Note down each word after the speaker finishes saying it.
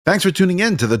Thanks for tuning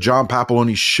in to the John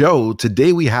Papaloni Show.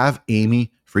 Today we have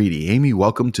Amy Freedy. Amy,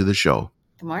 welcome to the show.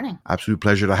 Good morning. Absolute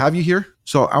pleasure to have you here.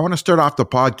 So I want to start off the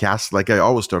podcast, like I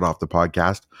always start off the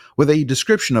podcast, with a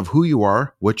description of who you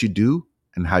are, what you do,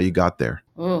 and how you got there.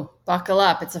 Ooh, buckle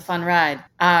up. It's a fun ride.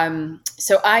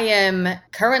 So I am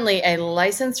currently a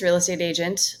licensed real estate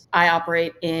agent. I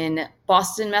operate in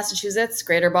Boston, Massachusetts,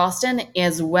 Greater Boston,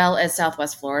 as well as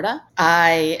Southwest Florida.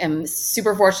 I am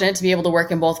super fortunate to be able to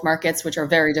work in both markets, which are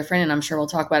very different, and I'm sure we'll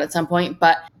talk about at some point.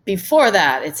 But before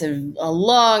that, it's a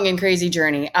long and crazy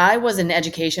journey. I was in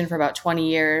education for about 20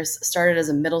 years, started as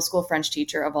a middle school French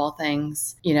teacher of all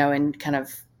things, and kind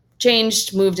of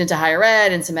changed, moved into higher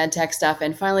ed and some ed tech stuff,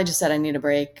 and finally just said, I need a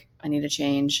break. I need a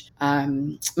change.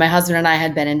 My husband and I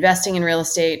had been investing in real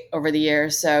estate over the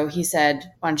years. So he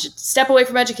said, why don't you step away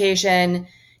from education,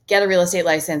 get a real estate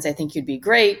license. I think you'd be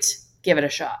great. Give it a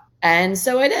shot. And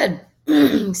so I did.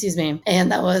 Excuse me.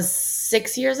 And that was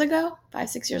 6 years ago,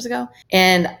 5-6 years ago.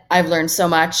 And I've learned so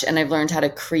much, and I've learned how to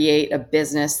create a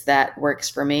business that works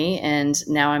for me. And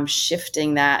now I'm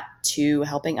shifting that to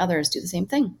helping others do the same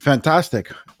thing.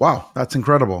 Fantastic. Wow, that's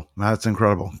incredible. That's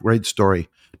incredible. Great story.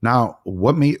 Now, you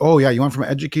went from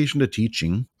education to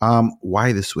teaching.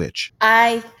 Why the switch?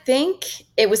 I think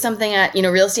it was something,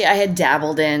 real estate I had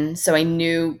dabbled in. So I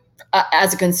knew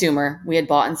as a consumer, we had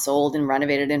bought and sold and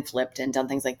renovated and flipped and done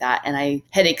things like that. And I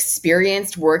had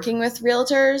experienced working with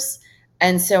realtors.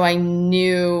 And so I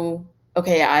knew,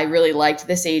 okay, I really liked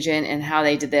this agent and how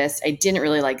they did this. I didn't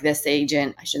really like this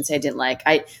agent. I shouldn't say I didn't like.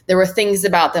 There were things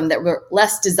about them that were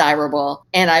less desirable.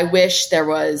 And I wish there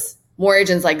was more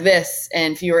agents like this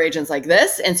and fewer agents like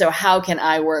this. And so how can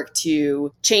I work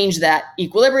to change that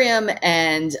equilibrium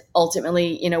and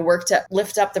ultimately, work to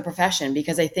lift up the profession?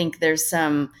 Because I think there's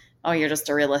some, oh, you're just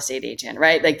a real estate agent,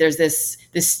 right? Like there's this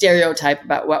stereotype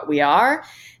about what we are.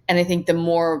 And I think the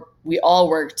more we all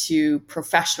work to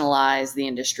professionalize the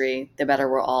industry, the better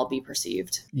we'll all be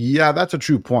perceived. Yeah, that's a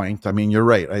true point. I mean, you're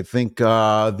right. I think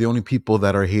the only people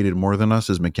that are hated more than us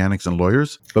is mechanics and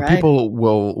lawyers. But Right. people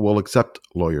will accept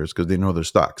lawyers because they know they're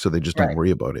stuck, so they just don't Right. worry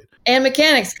about it. And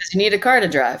mechanics, because you need a car to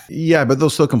drive. Yeah, but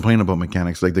they'll still complain about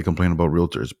mechanics like they complain about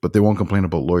realtors, but they won't complain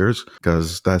about lawyers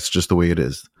because that's just the way it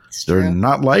is. It's They're true.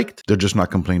 not liked. They're just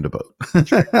not complained about.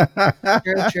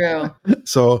 True.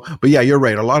 So, but yeah, you're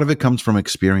right. A lot of it comes from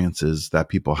experiences that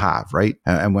people have, right?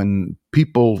 And when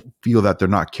people feel that they're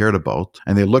not cared about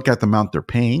and they look at the amount they're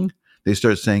paying, they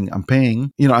start saying, I'm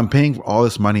paying for all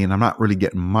this money and I'm not really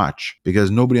getting much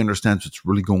because nobody understands what's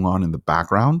really going on in the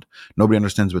background. Nobody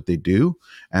understands what they do.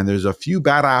 And there's a few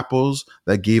bad apples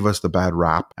that gave us the bad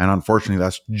rap. And unfortunately,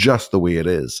 that's just the way it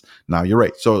is. Now, you're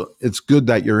right. So it's good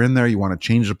that you're in there. You want to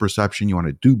change the perception. You want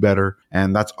to do better.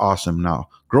 And that's awesome. Now,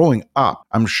 growing up,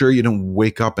 I'm sure you didn't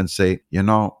wake up and say, I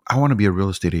want to be a real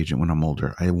estate agent when I'm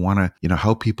older. I want to,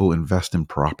 help people invest in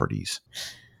properties.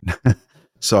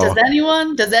 So Does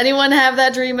anyone have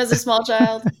that dream as a small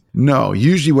child? no,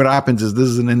 usually what happens is this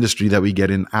is an industry that we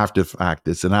get in after fact.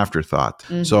 It's an afterthought.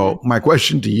 Mm-hmm. So my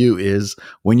question to you is,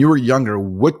 when you were younger,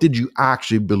 what did you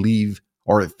actually believe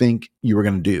or think you were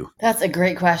going to do? That's a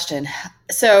great question.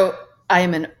 So I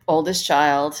am an oldest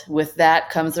child. With that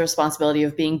comes the responsibility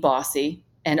of being bossy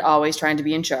and always trying to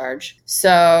be in charge.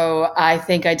 So I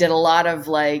think I did a lot of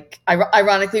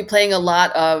ironically playing a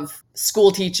lot of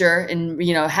school teacher and,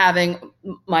 having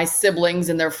my siblings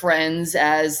and their friends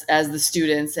as the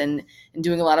students and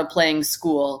doing a lot of playing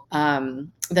school.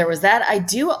 There was that. I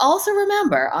do also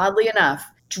remember, oddly enough,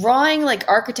 drawing like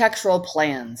architectural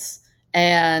plans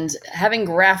and having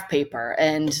graph paper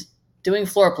and doing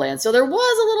floor plans. So there was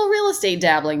a little real estate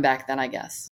dabbling back then, I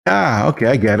guess. Ah, okay,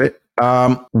 I get it.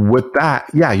 With that,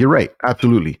 yeah, you're right.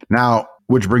 Absolutely. Now,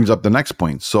 which brings up the next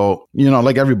point. So,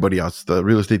 like everybody else, the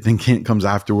real estate thing comes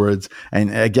afterwards.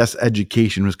 And I guess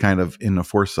education was kind of in the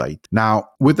foresight. Now,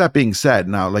 with that being said,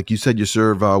 now, like you said, you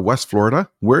serve West Florida.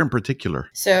 Where in particular?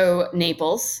 So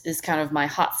Naples is kind of my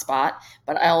hot spot,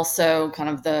 but I also kind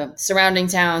of the surrounding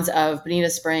towns of Bonita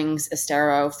Springs,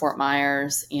 Estero, Fort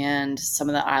Myers, and some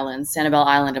of the islands, Sanibel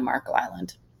Island and Marco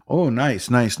Island. Oh, nice.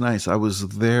 I was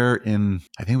there in,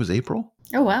 I think it was April.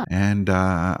 Oh, wow. And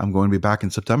I'm going to be back in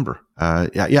September.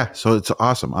 Yeah. So it's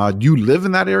awesome. Do you live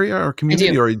in that area or community?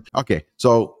 I do. Okay.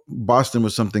 So Boston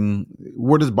was something.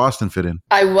 Where does Boston fit in?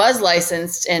 I was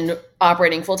licensed and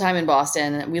operating full-time in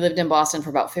Boston. We lived in Boston for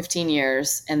about 15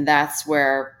 years. And that's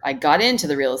where I got into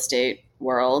the real estate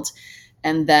world.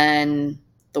 And then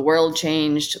the world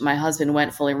changed. My husband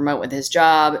went fully remote with his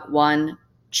job. One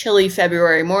chilly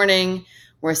February morning,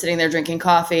 we're sitting there drinking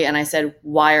coffee. And I said,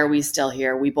 why are we still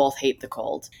here? We both hate the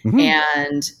cold. Mm-hmm.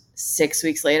 And 6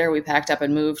 weeks later, we packed up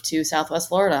and moved to Southwest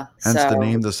Florida. Hence the So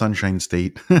name, the Sunshine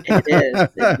State. it is,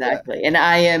 exactly. And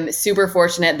I am super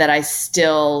fortunate that I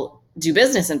still do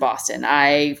business in Boston.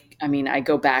 I mean, I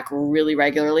go back really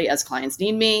regularly as clients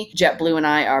need me. JetBlue and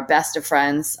I are best of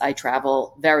friends. I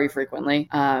travel very frequently.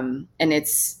 I'm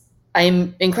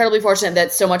incredibly fortunate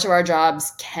that so much of our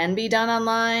jobs can be done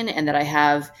online and that I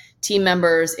have team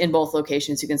members in both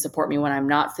locations who can support me when I'm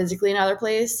not physically in another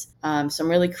place. So I'm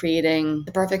really creating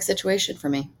the perfect situation for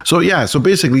me. So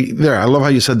basically there, I love how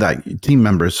you said that, team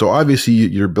members. So obviously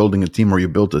you're building a team, or you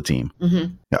built a team.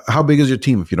 Mm-hmm. How big is your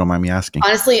team, if you don't mind me asking?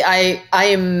 Honestly, I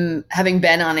am, having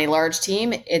been on a large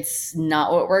team, it's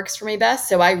not what works for me best.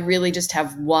 So I really just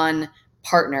have one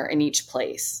partner in each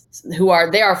place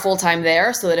they are full-time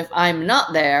there, so that if I'm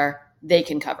not there, they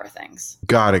can cover things.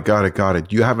 Got it.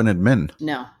 Do you have an admin?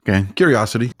 No. Okay.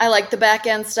 Curiosity. I like the back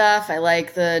end stuff. I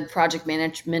like the project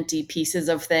management-y pieces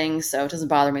of things, so it doesn't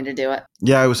bother me to do it.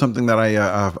 Yeah, it was something that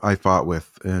I fought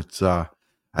with. It's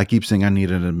I keep saying I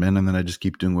need an admin, and then I just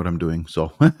keep doing what I'm doing.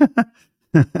 So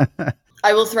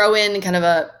I will throw in kind of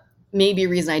a maybe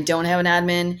reason I don't have an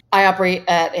admin. I operate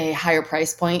at a higher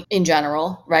price point in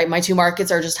general, right? My two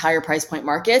markets are just higher price point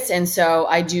markets. And so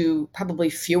I do probably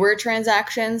fewer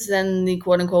transactions than the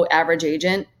quote unquote average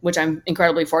agent, which I'm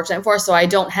incredibly fortunate for. So I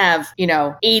don't have,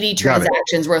 80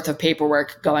 transactions worth of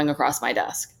paperwork going across my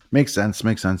desk. Makes sense.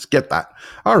 Get that.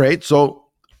 All right. So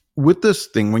with this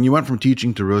thing, when you went from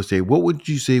teaching to real estate, what would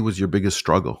you say was your biggest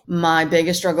struggle? My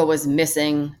biggest struggle was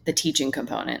missing the teaching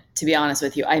component, to be honest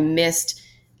with you. I missed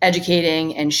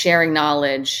educating and sharing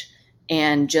knowledge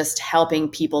and just helping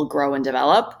people grow and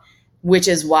develop, which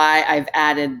is why I've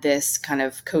added this kind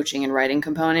of coaching and writing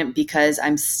component, because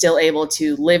I'm still able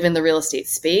to live in the real estate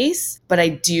space, but I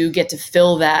do get to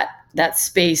fill that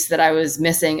space that I was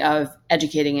missing of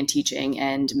educating and teaching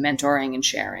and mentoring and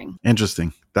sharing.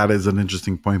 Interesting. That is an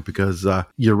interesting point, because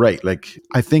you're right. Like,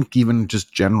 I think even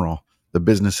just the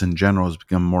business in general has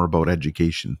become more about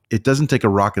education. It doesn't take a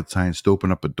rocket science to open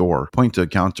up a door, point to a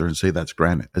counter and say that's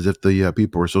granite, as if the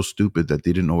people were so stupid that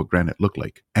they didn't know what granite looked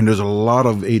like. And there's a lot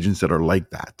of agents that are like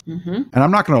that. Mm-hmm. And I'm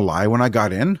not going to lie, when I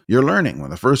got in, you're learning.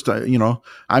 When the first,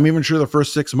 I'm even sure the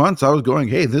first 6 months I was going,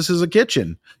 hey, this is a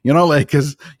kitchen,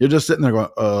 because you're just sitting there going,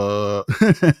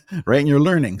 right? And you're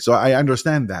learning. So I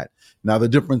understand that. Now, the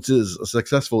difference is a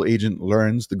successful agent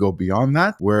learns to go beyond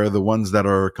that, where the ones that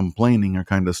are complaining are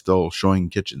kind of still showing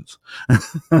kitchens.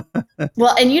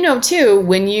 Well, and too,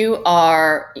 when you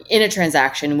are in a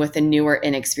transaction with a newer,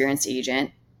 inexperienced agent,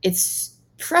 it's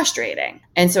frustrating.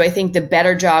 And so I think the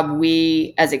better job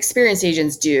we as experienced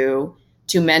agents do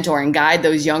to mentor and guide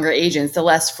those younger agents, the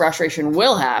less frustration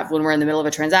we'll have when we're in the middle of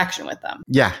a transaction with them.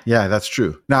 Yeah, that's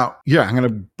true. Now, I'm going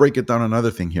to break it down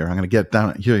another thing here. I'm going to get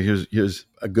down here. Here's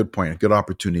a good point, a good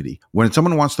opportunity. When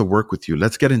someone wants to work with you,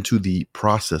 let's get into the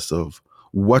process of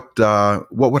what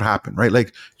would happen, right?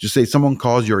 Like, just say someone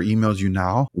calls you or emails you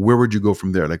now, where would you go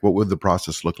from there? Like, what would the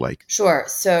process look like? Sure.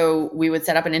 So we would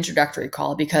set up an introductory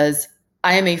call, because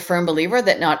I am a firm believer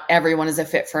that not everyone is a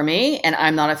fit for me, and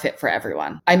I'm not a fit for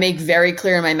everyone. I make very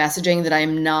clear in my messaging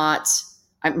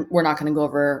that we're not going to go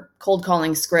over cold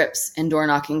calling scripts and door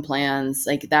knocking plans.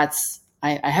 Like,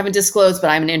 I haven't disclosed,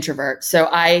 but I'm an introvert. So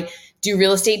I do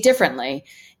real estate differently.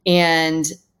 And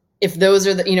if those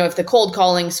are if the cold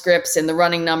calling scripts and the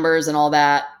running numbers and all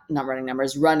that, not running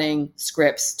numbers, running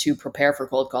scripts to prepare for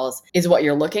cold calls is what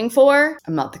you're looking for,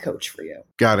 I'm not the coach for you.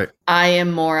 Got it. I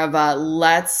am more of a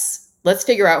let's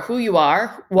figure out who you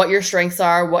are, what your strengths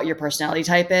are, what your personality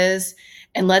type is,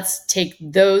 and let's take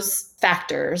those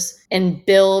factors and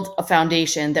build a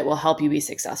foundation that will help you be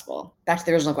successful. Back to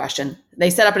the original question. They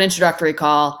set up an introductory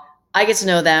call. I get to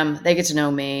know them. They get to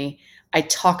know me. I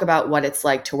talk about what it's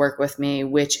like to work with me,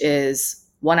 which is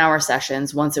 1-hour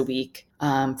sessions once a week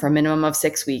for a minimum of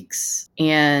 6 weeks.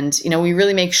 And, we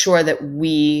really make sure that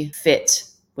we fit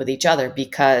with each other,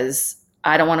 because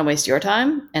I don't want to waste your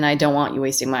time and I don't want you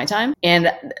wasting my time.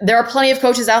 And there are plenty of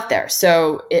coaches out there.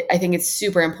 So I think it's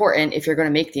super important, if you're going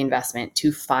to make the investment,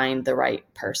 to find the right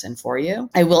person for you.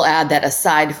 I will add that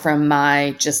aside from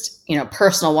my just,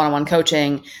 personal one-on-one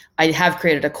coaching, I have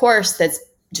created a course that's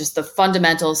just the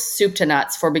fundamentals, soup to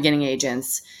nuts for beginning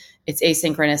agents. It's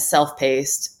asynchronous,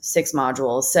 self-paced, 6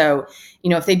 modules. So,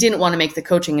 if they didn't want to make the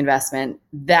coaching investment,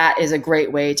 that is a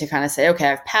great way to kind of say, okay,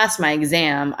 I've passed my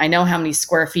exam. I know how many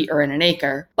square feet are in an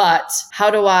acre, but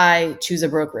how do I choose a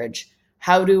brokerage?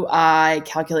 How do I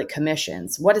calculate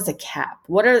commissions? What is a cap?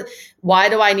 Why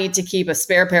do I need to keep a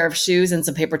spare pair of shoes and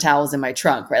some paper towels in my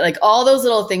trunk, right? Like, all those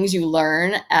little things you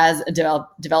learn as a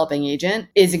developing agent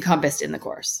is encompassed in the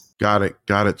course. Got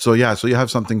it. So you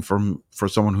have something for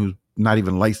someone who's not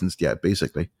even licensed yet,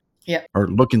 basically. Yep. or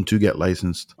looking to get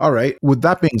licensed. All right. With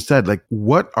that being said, like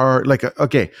what are like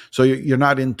okay, so you're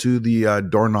not into the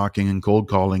door knocking and cold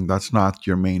calling. That's not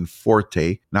your main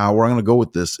forte. Now, where I'm going to go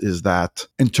with this is that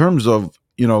in terms of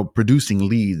producing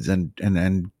leads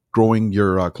and growing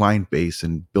your client base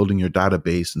and building your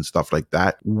database and stuff like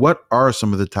that, what are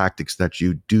some of the tactics that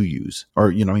you do use,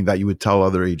 or I mean, that you would tell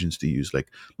other agents to use? Like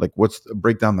what's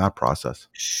break down that process?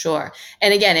 Sure.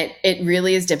 And again, it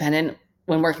really is dependent.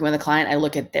 When working with a client, I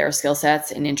look at their skill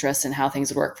sets and interests and how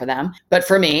things would work for them. But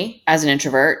for me, as an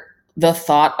introvert, the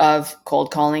thought of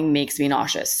cold calling makes me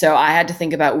nauseous. So I had to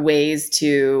think about ways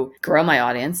to grow my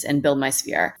audience and build my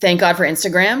sphere. Thank God for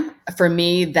Instagram. For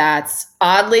me, that's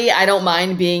oddly, I don't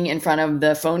mind being in front of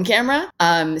the phone camera.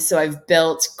 So I've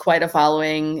built quite a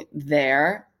following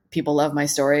there. People love my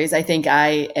stories. I think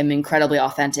I am incredibly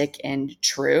authentic and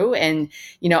true. And,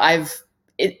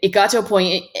 it got to a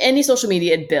point, any social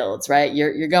media, it builds, right?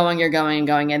 You're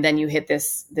going, and then you hit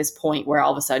this point where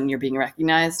all of a sudden you're being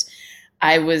recognized.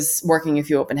 I was working a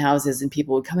few open houses and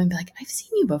people would come and be like, I've seen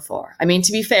you before. I mean,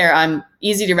 to be fair, I'm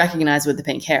easy to recognize with the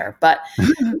pink hair, but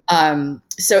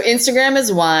so Instagram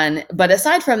is one, but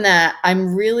aside from that,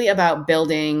 I'm really about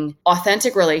building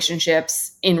authentic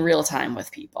relationships in real time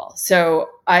with people. So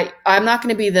I'm not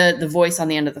going to be the voice on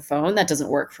the end of the phone. That doesn't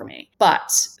work for me.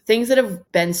 But things that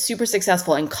have been super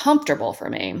successful and comfortable for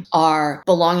me are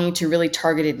belonging to really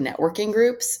targeted networking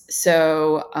groups.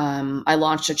 So I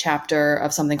launched a chapter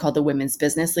of something called the Women's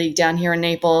Business League down here in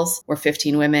Naples. We're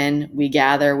 15 women. We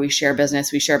gather, we share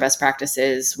business, we share best practices,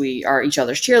 we are each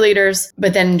other's cheerleaders.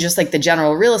 But then just like the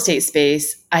general real estate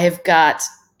space, I have got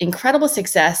incredible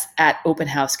success at open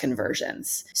house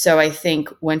conversions. So I think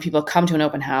when people come to an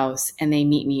open house and they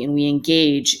meet me and we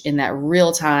engage in that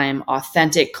real time,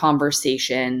 authentic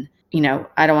conversation,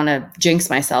 I don't want to jinx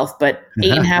myself, but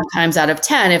 8.5 times out of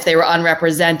 10, if they were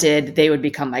unrepresented, they would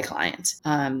become my client.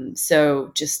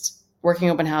 So just working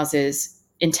open houses,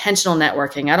 intentional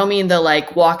networking. I don't mean the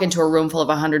walk into a room full of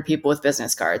 100 people with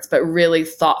business cards, but really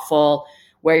thoughtful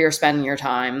where you're spending your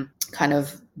time, kind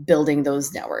of building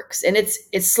those networks. And it's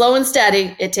slow and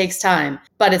steady. It takes time,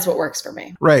 but it's what works for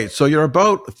me. Right. So you're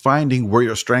about finding where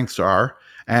your strengths are.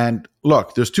 And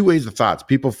look, there's two ways of thoughts.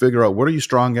 People figure out what are you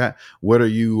strong at, what are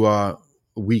you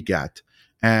weak at.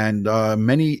 And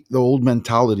the old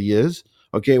mentality is,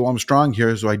 okay, well, I'm strong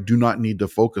here, so I do not need to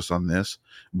focus on this,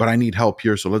 but I need help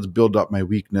here. So let's build up my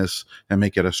weakness and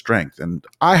make it a strength. And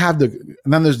and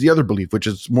then there's the other belief, which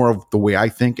is more of the way I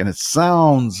think. And it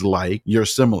sounds like you're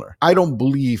similar. I don't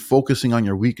believe focusing on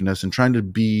your weakness and trying to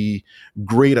be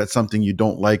great at something you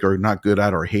don't like or not good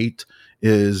at or hate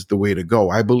is the way to go.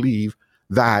 I believe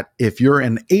that if you're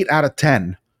an 8 out of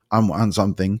 10 on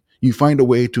something, you find a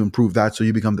way to improve that so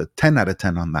you become the 10 out of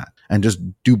 10 on that and just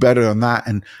do better on that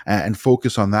and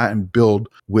focus on that and build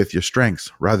with your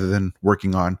strengths rather than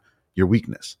working on your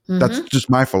weakness. Mm-hmm. That's just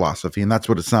my philosophy, and that's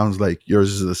what it sounds like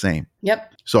yours is the same.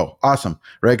 Yep. So awesome,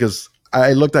 right? Because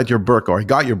I looked at your book, or I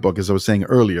got your book, as I was saying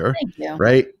earlier. Thank you.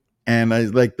 Right? And I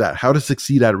like that. How to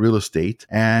Succeed at Real Estate.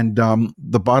 And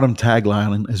the bottom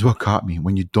tagline is what caught me: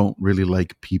 when you don't really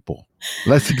like people.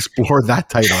 Let's explore that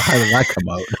title. How did that come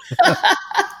out?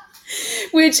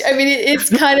 Which, I mean, it's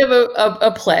kind of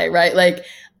a play, right? Like,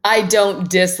 I don't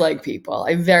dislike people.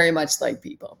 I very much like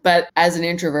people. But as an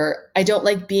introvert, I don't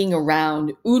like being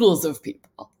around oodles of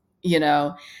people,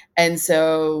 And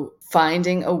so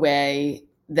finding a way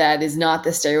that is not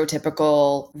the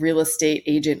stereotypical real estate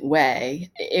agent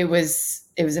way, it was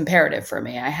imperative for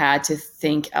me. I had to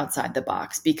think outside the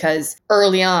box because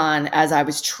early on, as I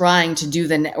was trying to do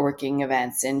the networking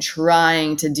events and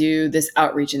trying to do this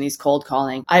outreach and these cold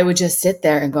calling, I would just sit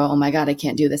there and go, oh my God, I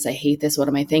can't do this. I hate this. What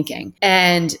am I thinking?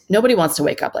 And nobody wants to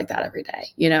wake up like that every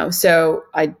day, So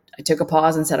I took a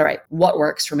pause and said, all right, what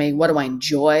works for me? What do I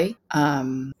enjoy?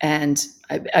 And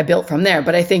I built from there.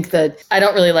 But I think that I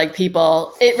don't really like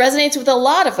people. It resonates with a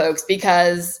lot of folks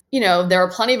because, there are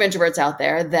plenty of introverts out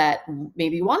there that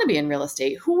maybe want to be in real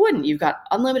estate. Who wouldn't? You've got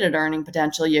unlimited earning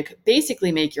potential. You could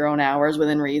basically make your own hours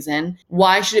within reason.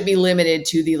 Why should it be limited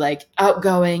to the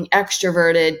outgoing,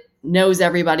 extroverted, knows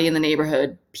everybody in the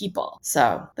neighborhood people?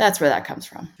 So that's where that comes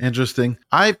from. Interesting.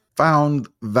 I found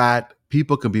that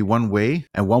people can be one way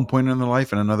at one point in their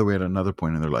life and another way at another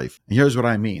point in their life. And here's what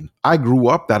I mean. I grew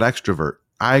up that extrovert.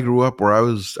 I grew up where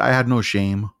I had no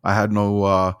shame. I had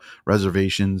no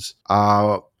reservations.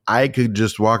 I could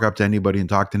just walk up to anybody and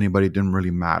talk to anybody. It didn't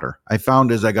really matter. I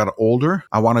found as I got older,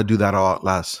 I want to do that a lot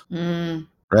less.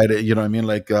 Right. You know what I mean?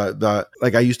 Like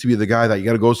I used to be the guy that you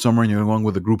got to go somewhere and you're going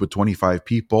with a group of 25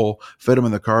 people, fit them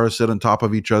in the car, sit on top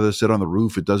of each other, sit on the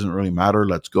roof. It doesn't really matter.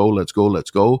 Let's go. To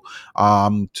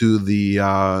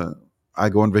the I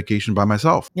go on vacation by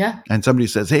myself. Yeah. And somebody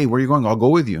says, "Hey, where are you going? I'll go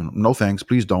with you." No, thanks.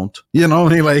 Please don't. You know,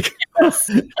 and like, Yes.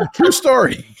 true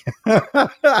story.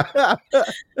 I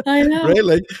know. Right?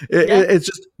 Like, Yeah. it's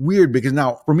just weird because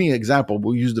now, for me, example,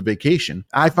 we'll use the vacation.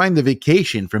 I find the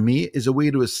vacation for me is a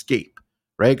way to escape,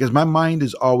 right? Because my mind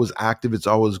is always active. It's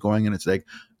always going, and it's like,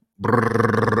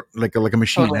 brrr, like a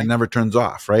machine that Totally. never turns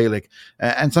off, right? Like,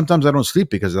 and sometimes I don't sleep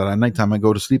because of that. At nighttime, I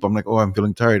go to sleep. I'm like, oh, I'm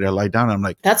feeling tired. I lie down. I'm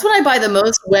like, That's when I buy the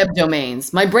most web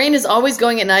domains. My brain is always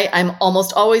going at night. I'm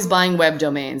almost always buying web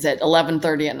domains at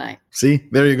 11:30 at night. see,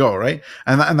 there you go, right?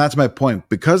 And that's my point.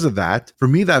 Because of that, for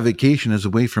me, that vacation is a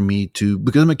way for me to,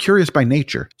 because I'm a curious by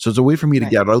nature. So it's a way for me to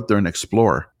Right. get out there and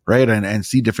explore, right? And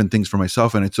see different things for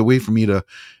myself. And it's a way for me to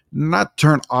not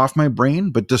turn off my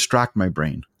brain, but distract my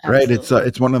brain, right? Absolutely.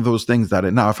 It's one of those things that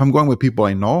now, if I'm going with people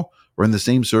I know, we're in the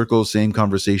same circle, same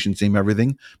conversation, same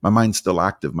everything, my mind's still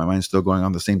active. My mind's still going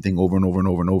on the same thing over and over and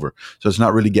over and over. So it's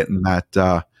not really getting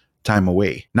that, time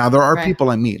away. Now there are Right.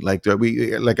 people I meet, like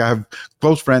I have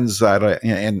close friends that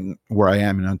and where I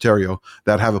am in Ontario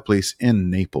that have a place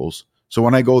in Naples. So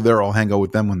when I go there, I'll hang out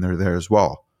with them when they're there as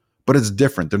well. But it's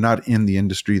different. They're not in the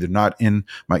industry. They're not in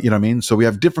my, you know what I mean? So we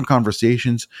have different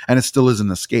conversations and it still is an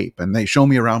escape. And they show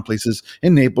me around places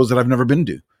in Naples that I've never been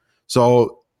to.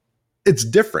 So it's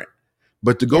different.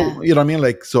 But to Yeah. go, you know what I mean?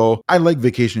 Like, so I like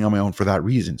vacationing on my own for that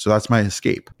reason. So that's my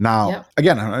escape. Now, Yep.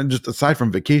 again, just aside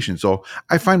from vacation, so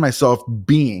I find myself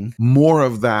being more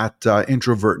of that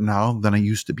introvert now than I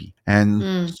used to be. And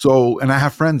Mm. so, and I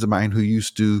have friends of mine who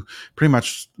used to pretty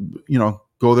much,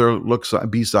 go there, look,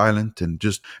 be silent, and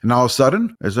just, and all of a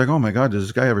sudden, it's like, oh my God, does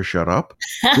this guy ever shut up?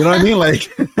 You know what I mean?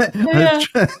 Like, Yeah.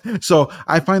 so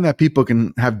I find that people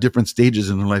can have different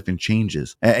stages in their life and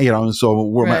changes. And so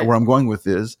Right. where I'm going with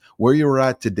is where you're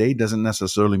at today doesn't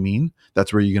necessarily mean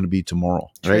that's where you're going to be tomorrow,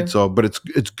 right? True. So, but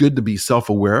it's good to be self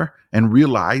aware and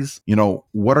realize,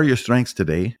 what are your strengths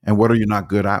today, and what are you not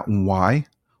good at, and why?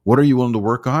 What are you willing to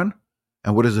work on,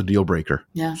 and what is a deal breaker?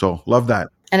 Yeah. So, love that.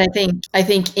 And I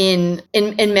think in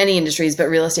many industries, but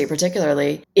real estate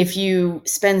particularly, if you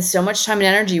spend so much time and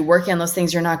energy working on those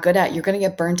things you're not good at, you're going to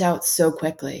get burnt out so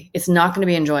quickly. It's not going to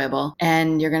be enjoyable,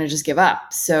 and you're going to just give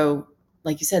up. So,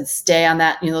 like you said, stay on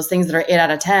that. Those things that are 8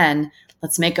 out of 10.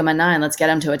 Let's make them a 9. Let's get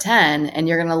them to a 10, and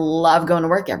you're going to love going to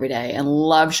work every day, and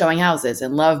love showing houses,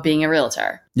 and love being a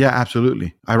realtor. Yeah,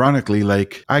 absolutely. Ironically,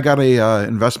 like I got a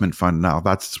investment fund now.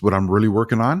 That's what I'm really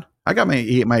working on. I got my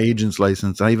agent's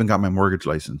license. I even got my mortgage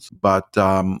license, but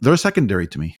they're secondary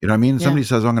to me. You know what I mean? Yeah. Somebody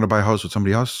says I'm going to buy a house with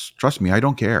somebody else. Trust me, I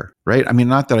don't care. Right? I mean,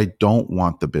 not that I don't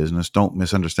want the business. Don't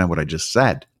misunderstand what I just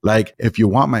said. Like, if you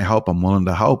want my help, I'm willing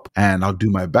to help, and I'll do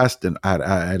my best and at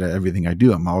everything I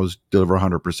do. I'm always deliver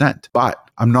 100%. But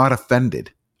I'm not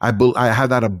offended. I have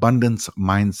that abundance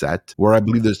mindset where I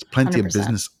believe there's plenty of 100%.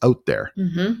 business out there.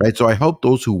 Mm-hmm. Right. So I help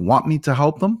those who want me to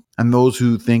help them, and those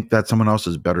who think that someone else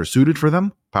is better suited for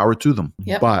them, power to them.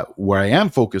 Yep. But where I am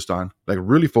focused on, like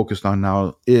really focused on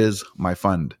now, is my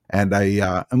fund. And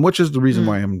and which is the reason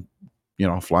why I'm,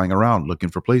 flying around looking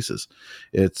for places.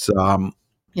 It's,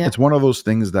 Yep. it's one of those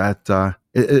things that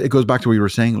it goes back to what you were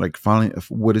saying, like finally,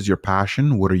 what is your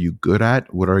passion? What are you good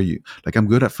at? What are you like? I'm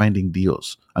good at finding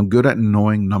deals. I'm good at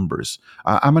knowing numbers.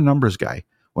 I'm a numbers guy.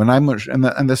 When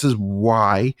and this is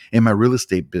why in my real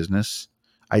estate business,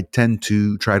 I tend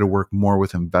to try to work more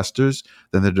with investors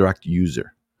than the direct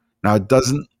user. Now, it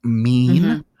doesn't mean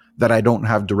Mm-hmm. that I don't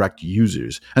have direct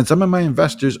users. And some of my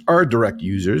investors are direct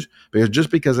users, because just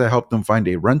because I help them find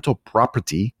a rental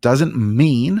property doesn't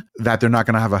mean that they're not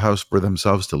going to have a house for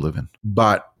themselves to live in.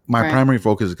 But my Right. primary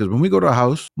focus is because when we go to a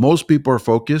house, most people are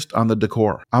focused on the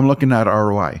decor. I'm looking at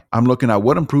ROI. I'm looking at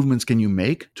what improvements can you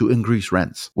make to increase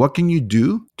rents? What can you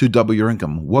do to double your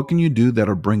income? What can you do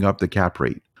that'll bring up the cap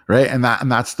rate? Right. And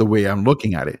that's the way I'm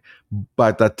looking at it.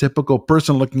 But the typical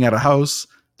person looking at a house,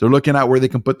 they're looking at where they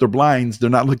can put their blinds. They're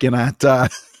not looking at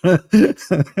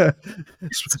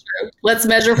Let's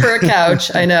measure for a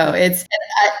couch. I know it's.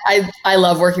 I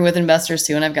love working with investors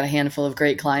too, and I've got a handful of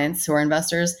great clients who are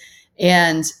investors.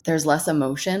 And there's less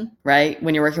emotion, right?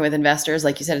 When you're working with investors,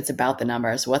 like you said, it's about the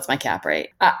numbers. What's my cap rate?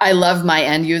 I love my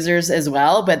end users as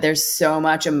well, but there's so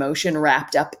much emotion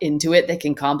wrapped up into it that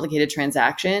can complicate a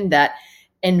transaction that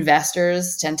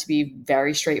investors tend to be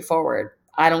very straightforward.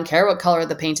 I don't care what color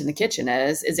the paint in the kitchen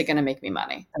is. Is it going to make me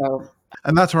money? So,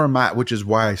 And that's where I'm at, which is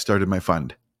why I started my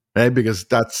fund, right? Because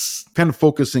that's kind of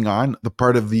focusing on the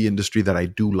part of the industry that I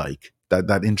do like,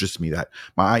 that interests me. That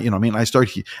I start,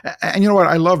 and you know what?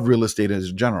 I love real estate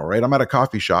as general, right? I'm at a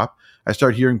coffee shop. I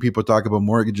start hearing people talk about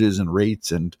mortgages and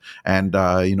rates and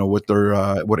what their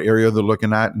what area they're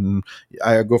looking at, and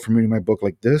I go from reading my book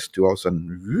like this to all of a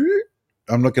sudden,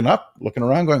 I'm looking up, looking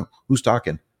around, going, who's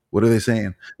talking? What are they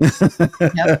saying?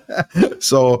 Yep.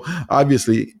 So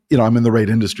obviously, I'm in the right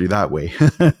industry that way.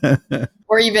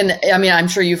 Or even, I mean, I'm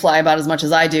sure you fly about as much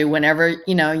as I do. Whenever,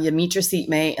 you meet your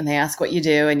seatmate and they ask what you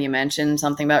do and you mention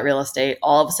something about real estate,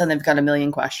 all of a sudden they've got a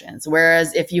million questions.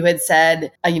 Whereas if you had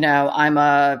said, I'm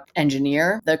a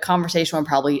engineer, the conversation would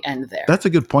probably end there. That's a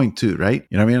good point too, right?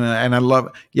 You know what I mean? And I love,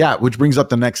 yeah, which brings up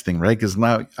the next thing, right? Because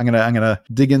now I'm gonna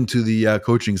dig into the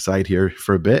coaching side here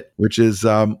for a bit, which is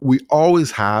we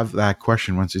always have that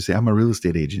question once you say, I'm a real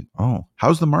estate agent. Oh,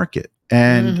 how's the market?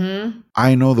 And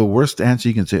I know the worst answer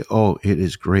you can say, oh, it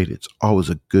is great. It's always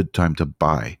a good time to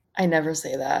buy. I never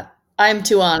say that. I'm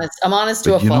too honest. I'm honest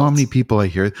to a But you know how fault. many people I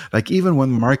hear, like even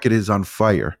when the market is on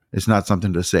fire, it's not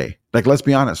something to say. Like, let's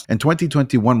be honest. In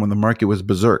 2021, when the market was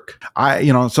berserk,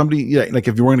 somebody, yeah, like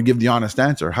if you were going to give the honest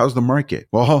answer, how's the market?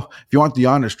 Well, if you want the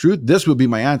honest truth, this would be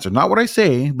my answer. Not what I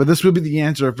say, but this would be the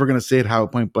answer if we're going to say it how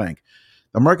point blank.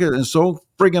 The market is so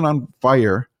friggin' on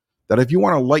fire that if you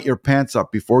want to light your pants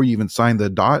up before you even sign the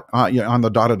dot on the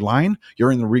dotted line,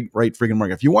 you're in the right friggin'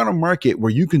 market. If you want a market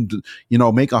where you can,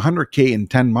 make 100K in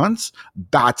 10 months,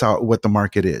 that's what the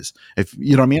market is. If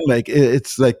you know what I mean, like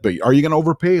it's like, but are you going to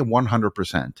overpay?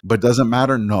 100%. But does it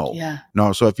matter? No. Yeah.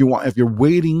 No. So if you're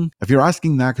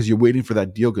asking that because you're waiting for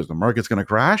that deal because the market's going to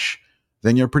crash,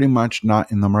 then you're pretty much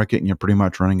not in the market and you're pretty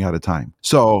much running out of time.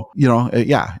 So,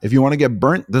 yeah, if you want to get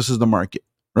burnt, this is the market,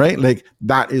 right? Like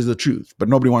that is the truth, but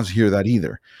nobody wants to hear that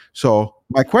either. So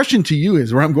my question to you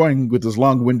is, where I'm going with this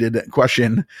long-winded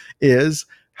question is,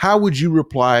 how would you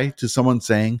reply to someone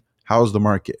saying, how's the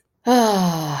market?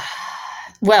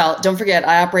 Well, don't forget,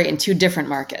 I operate in 2 different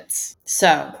markets.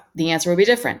 So the answer would be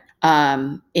different.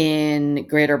 In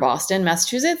Greater Boston,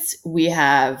 Massachusetts, we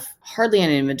have hardly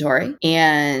any inventory,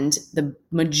 and the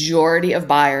majority of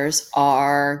buyers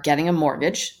are getting a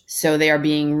mortgage. So they are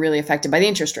being really affected by the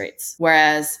interest rates.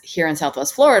 Whereas here in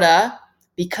Southwest Florida,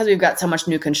 because we've got so much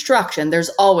new construction, there's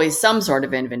always some sort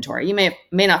of inventory. You may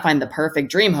not find the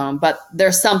perfect dream home, but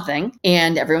there's something,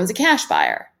 and everyone's a cash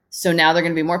buyer. So now they're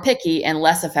going to be more picky and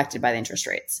less affected by the interest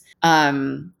rates.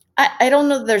 I don't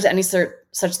know that there's any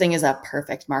such thing as a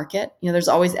perfect market. There's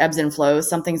always ebbs and flows.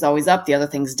 Something's always up, the other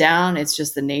thing's down. It's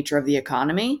just the nature of the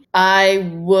economy. I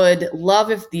would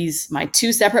love if my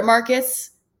 2 separate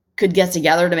markets could get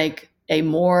together to make a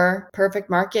more perfect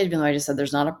market, even though I just said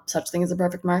there's not such thing as a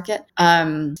perfect market.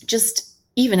 Just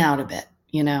even out a bit.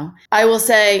 I will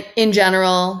say in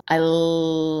general,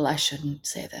 I shouldn't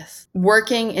say this.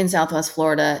 Working in Southwest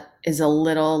Florida is a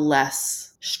little less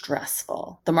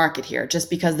stressful, the market here, just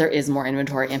because there is more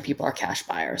inventory and people are cash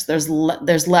buyers. There's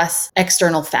less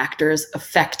external factors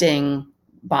affecting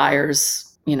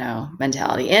buyers,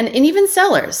 mentality and even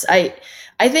sellers. I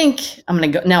think I'm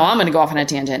going to go off on a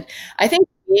tangent. I think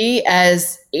we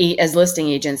as listing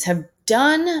agents have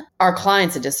done our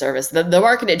clients a disservice, the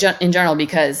market in general,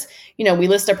 because we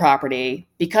list a property,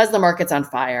 because the market's on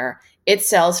fire, it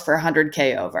sells for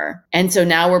 100K over. And so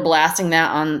now we're blasting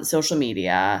that on social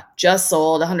media, just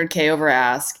sold 100K over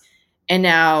ask. And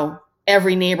now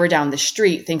every neighbor down the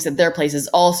street thinks that their place is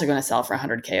also going to sell for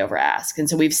 100K over ask. And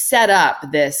so we've set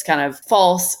up this kind of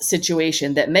false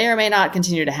situation that may or may not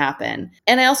continue to happen.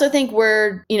 And I also think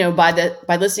we're,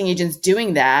 by listing agents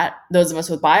doing that, those of us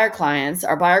with our buyer clients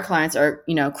are,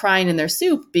 crying in their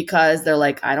soup because they're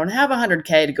like, I don't have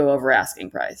 100K to go over asking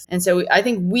price. And so I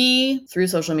think we, through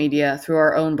social media, through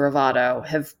our own bravado,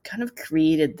 have kind of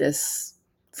created this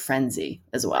frenzy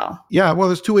as well. Yeah, well,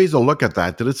 there's 2 ways to look at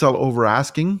that. Did it sell over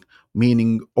asking,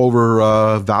 meaning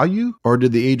over value, or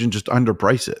did the agent just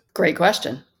underprice it? Great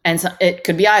question. And so it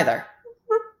could be either.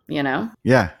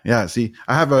 Yeah. See,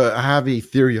 I have a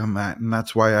theory on that, and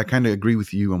that's why I kind of agree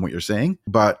with you on what you're saying.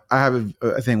 But I have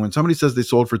a thing: when somebody says they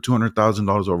sold for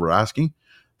 $200,000 over asking,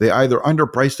 they either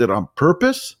underpriced it on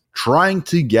purpose, trying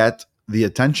to get the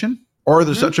attention, or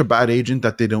they're such a bad agent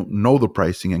that they don't know the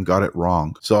pricing and got it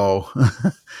wrong. So,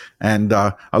 and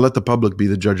I'll let the public be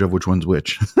the judge of which one's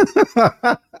which.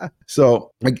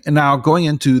 So now going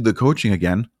into the coaching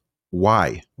again,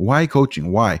 why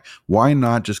coaching? Why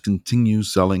not just continue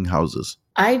selling houses?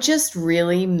 I just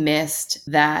really missed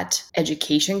that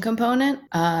education component.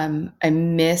 I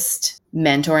missed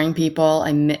mentoring people.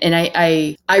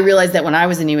 I realized that when I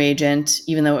was a new agent,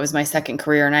 even though it was my second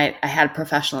career and I had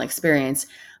professional experience,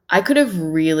 I could have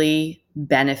really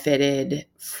benefited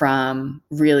from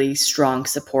really strong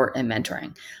support and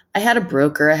mentoring. I had a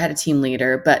broker, I had a team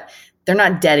leader, but they're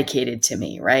not dedicated to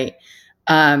me, right?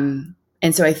 And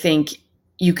so I think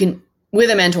you can with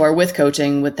a mentor, with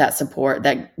coaching, with that support,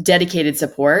 that dedicated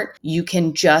support, you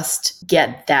can just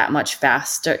get that much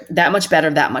faster, that much better,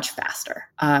 that much faster.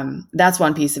 That's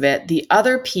one piece of it. The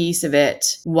other piece of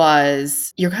it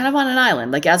was you're kind of on an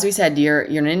island. Like, as we said, you're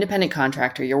an independent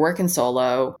contractor, you're working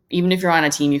solo. Even if you're on a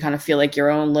team, you kind of feel like your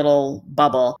own little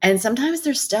bubble. And sometimes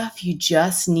there's stuff you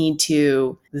just need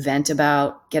to vent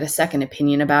about, get a second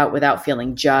opinion about without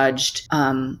feeling judged.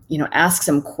 Ask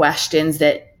some questions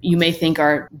that you may think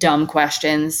are dumb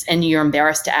questions and you're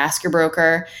embarrassed to ask your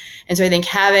broker. And so I think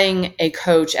having a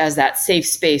coach as that safe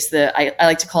space, I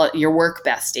like to call it your work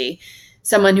bestie,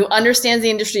 someone who understands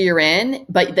the industry you're in,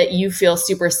 but that you feel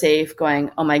super safe going,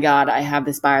 oh my God, I have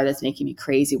this buyer that's making me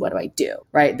crazy. What do I do?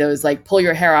 Right? Those like pull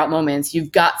your hair out moments.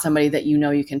 You've got somebody that you know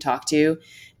you can talk to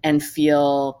and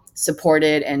feel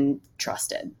supported and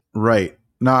trusted. Right.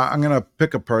 Now, I'm going to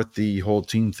pick apart the whole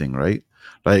team thing, right?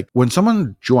 Like when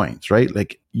someone joins, right?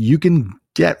 Like you can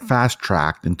get fast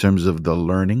tracked in terms of the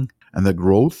learning and the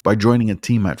growth by joining a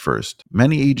team at first.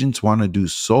 Many agents want to do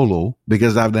solo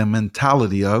because they have the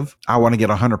mentality of, I want to get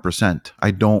 100%.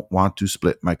 I don't want to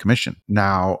split my commission.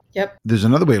 Now, there's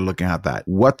another way of looking at that.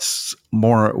 What's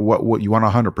more, what you want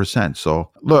 100%.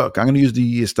 So look, I'm going to use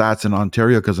the stats in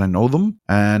Ontario because I know them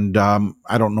and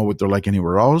I don't know what they're like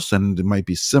anywhere else. And it might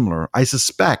be similar. I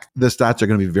suspect the stats are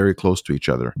going to be very close to each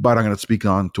other, but I'm going to speak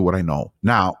on to what I know.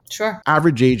 Now,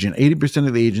 average agent, 80%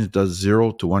 of the agents does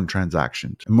 0 to 1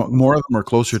 transaction. More of them are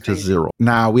closer to 0.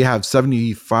 Now we have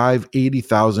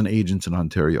 80,000 agents in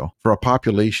Ontario for a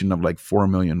population of like 4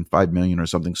 million, 5 million or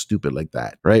something stupid like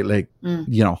that, right? Like,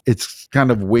 it's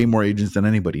kind of way more agents than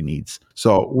anybody needs.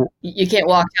 So you can't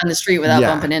walk down the street without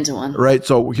bumping into one. Right.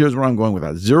 So here's where I'm going with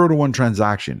that. 0 to 1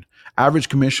 transaction. Average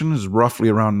commission is roughly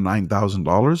around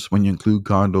 $9,000 when you include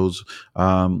condos,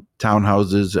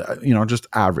 townhouses, just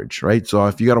average, right? So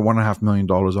if you got a $1.5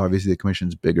 million, obviously the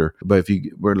commission's bigger. But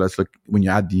let's look, when you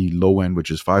add the low end,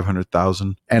 which is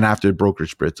 500,000, and after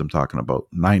brokerage splits, I'm talking about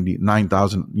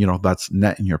 99,000, that's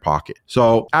net in your pocket.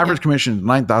 So average commission is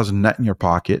 9,000 net in your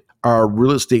pocket. Our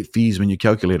real estate fees, when you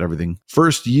calculate everything,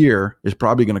 first year is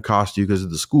probably going to cost you, because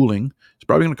of the schooling, it's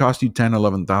probably going to cost you 10,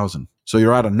 11,000. So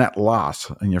you're at a net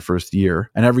loss in your first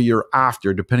year. And every year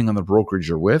after, depending on the brokerage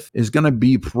you're with, is going to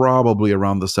be probably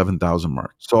around the 7,000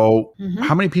 mark. So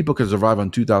how many people can survive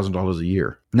on $2,000 a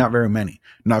year? Not very many.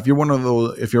 Now, if you're one of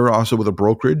those, if you're also with a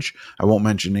brokerage, I won't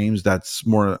mention names, that's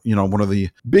more, one of the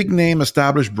big name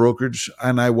established brokerage.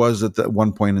 And I was at that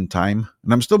one point in time,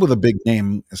 and I'm still with a big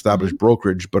name established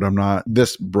brokerage, but I'm not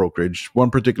this brokerage. One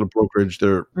particular brokerage,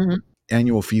 their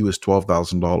annual fee was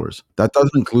 $12,000. That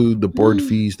doesn't include the board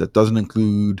fees. That doesn't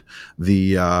include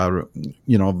the,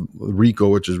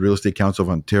 RECO, which is Real Estate Council of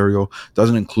Ontario.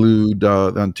 Doesn't include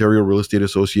the Ontario Real Estate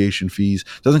Association fees.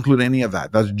 Doesn't include any of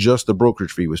that. That's just the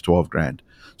brokerage fee was $12,000.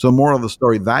 So moral of the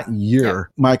story, that year,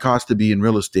 my cost to be in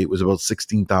real estate was about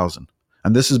 $16,000.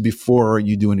 And this is before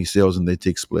you do any sales and they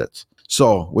take splits.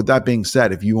 So with that being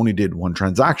said, if you only did one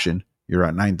transaction, you're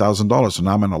at $9,000. So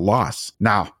now I'm in a loss.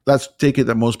 Now, let's take it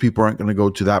that most people aren't going to go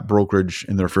to that brokerage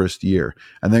in their first year.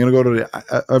 And they're going to go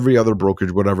to every other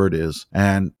brokerage, whatever it is.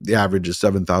 And the average is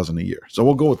 $7,000 a year. So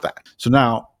we'll go with that. So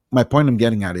now my point I'm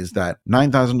getting at is that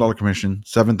 $9,000 commission,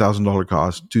 $7,000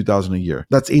 cost, $2,000 a year.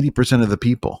 That's 80% of the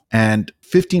people. And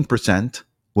 15%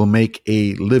 will make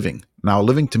a living. Now, a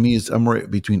living to me is somewhere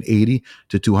between 80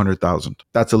 to 200,000.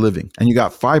 That's a living. And you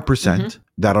got 5%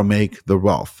 that'll make the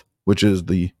wealth, which is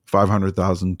the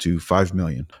 500,000 to 5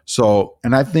 million. So,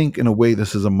 and I think in a way,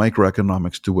 this is a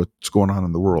microeconomics to what's going on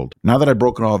in the world. Now that I've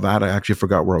broken all that, I actually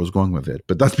forgot where I was going with it,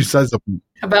 but that's besides the point.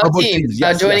 About teams,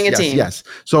 yes, about joining yes, a team. Yes.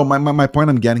 So my point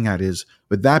I'm getting at is,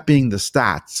 with that being the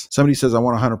stats, somebody says, I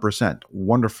want 100%.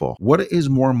 Wonderful. What is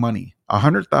more money?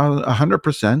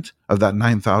 100% of that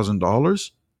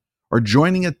 $9,000 or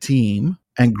joining a team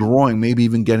and growing, maybe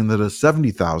even getting to the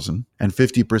 70,000 and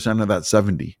 50% of that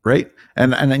 70, right?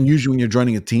 And then usually when you're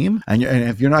joining a team and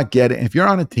if you're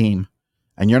on a team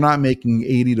and you're not making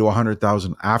 80 to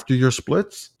 100,000 after your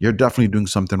splits, you're definitely doing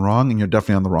something wrong and you're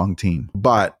definitely on the wrong team.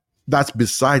 But that's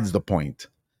besides the point.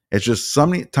 It's just so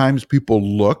many times people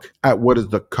look at what is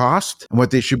the cost, and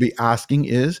what they should be asking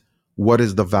is, what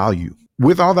is the value?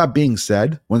 With all that being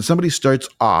said, when somebody starts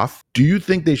off, do you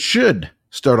think they should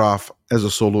start off as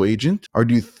a solo agent, or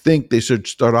do you think they should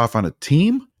start off on a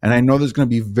team? And I know there's going to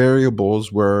be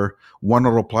variables where one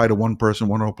will apply to one person,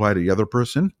 one will apply to the other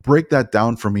person. Break that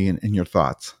down for me in your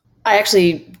thoughts. I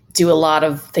actually do a lot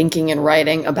of thinking and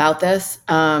writing about this.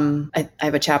 I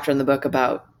have a chapter in the book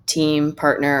about team,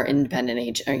 partner, independent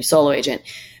agent, or solo agent,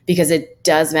 because it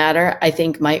does matter. I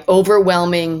think my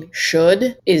overwhelming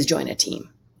should is join a team.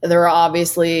 There are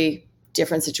obviously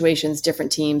different situations,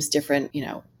 different teams, different,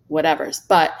 whatevers.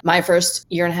 But my first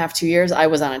year and a half, 2 years, I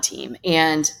was on a team.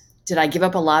 And did I give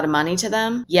up a lot of money to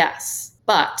them? Yes.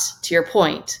 But to your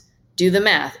point, do the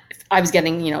math. I was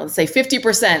getting, let's say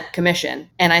 50% commission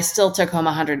and I still took home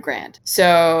 100 grand.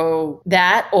 So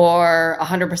that, or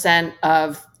 100%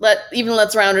 of,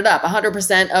 let's round it up,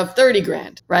 100% of 30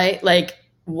 grand, right? Like,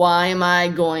 why am I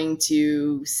going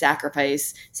to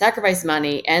sacrifice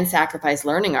money and sacrifice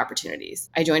learning opportunities?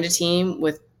 I joined a team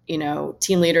with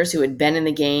team leaders who had been in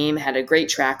the game, had a great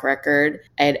track record.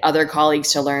 I had other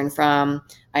colleagues to learn from.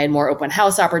 I had more open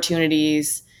house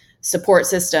opportunities, support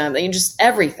system, just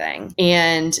everything,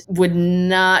 and would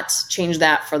not change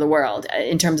that for the world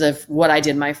in terms of what I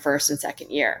did my first and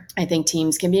second year. I think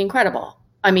teams can be incredible.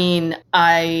 I mean,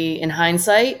 in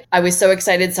hindsight, I was so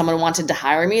excited someone wanted to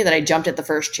hire me that I jumped at the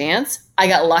first chance. I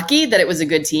got lucky that it was a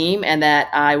good team and that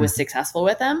I was successful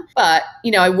with them. But,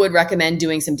 I would recommend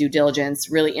doing some due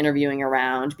diligence, really interviewing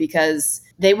around, because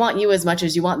they want you as much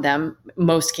as you want them,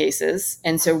 most cases.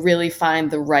 And so really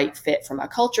find the right fit from a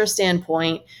culture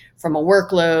standpoint, from a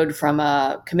workload, from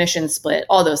a commission split,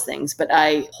 all those things. But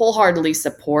I wholeheartedly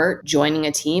support joining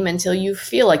a team until you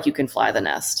feel like you can fly the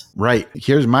nest. Right.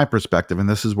 Here's my perspective, and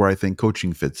this is where I think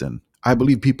coaching fits in. I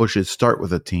believe people should start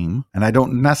with a team, and I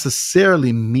don't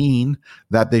necessarily mean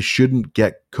that they shouldn't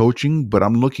get coaching, but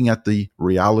I'm looking at the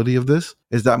reality of this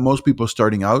is that most people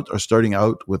starting out are starting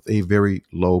out with a very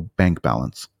low bank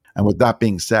balance. And with that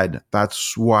being said,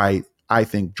 that's why I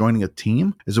think joining a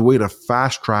team is a way to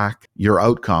fast track your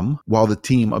outcome while the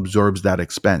team absorbs that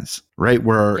expense, right?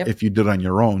 Where if you did it on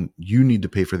your own, you need to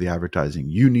pay for the advertising.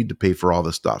 You need to pay for all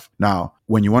the stuff. Now,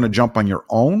 when you want to jump on your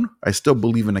own, I still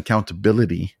believe in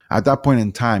accountability. At that point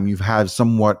in time, you've had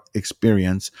somewhat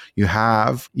experience. You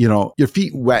have, your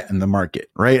feet wet in the market,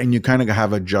 right? And you kind of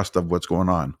have a gist of what's going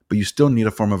on, but you still need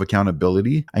a form of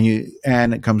accountability.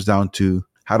 And it comes down to,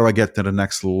 how do I get to the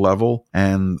next level?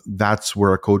 And that's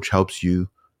where a coach helps you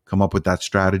come up with that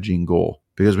strategy and goal.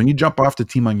 Because when you jump off the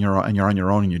team on your own, and you're on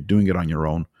your own and you're doing it on your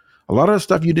own, a lot of the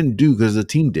stuff you didn't do because the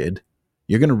team did,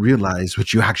 you're going to realize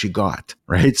what you actually got,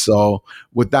 right? So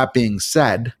with that being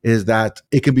said, is that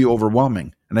it can be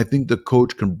overwhelming. And I think the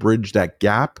coach can bridge that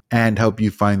gap and help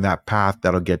you find that path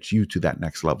that'll get you to that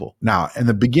next level. Now, in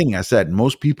the beginning, I said,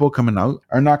 most people coming out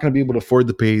are not going to be able to afford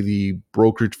to pay the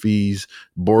brokerage fees,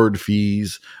 board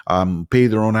fees, pay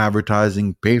their own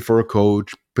advertising, pay for a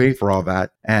coach, pay for all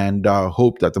that, and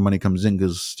hope that the money comes in,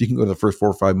 because you can go the first 4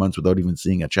 or 5 months without even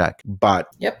seeing a check.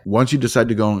 But once you decide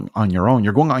to go on your own,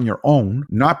 you're going on your own,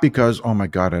 not because, oh my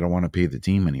God, I don't want to pay the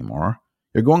team anymore.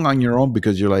 You're going on your own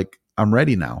because you're like, I'm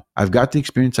ready now. I've got the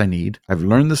experience I need. I've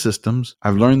learned the systems.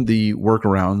 I've learned the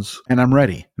workarounds, and I'm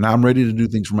ready. Now I'm ready to do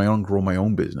things for my own, grow my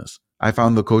own business. I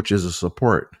found the coach as a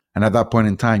support. And at that point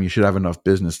in time, you should have enough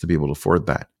business to be able to afford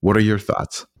that. What are your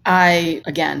thoughts? I,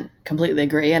 again, completely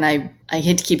agree. And I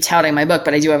hate to keep touting my book,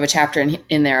 but I do have a chapter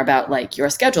in there about like your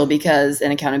schedule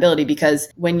and accountability, because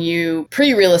when you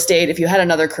pre-real estate, if you had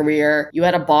another career, you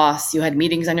had a boss, you had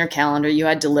meetings on your calendar, you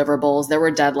had deliverables, there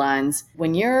were deadlines.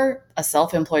 When you're a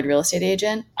self-employed real estate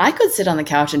agent, I could sit on the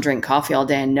couch and drink coffee all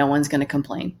day and no one's going to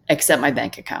complain except my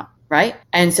bank account. Right?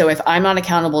 And so if I'm not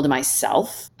accountable to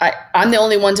myself, I'm the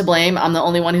only one to blame. I'm the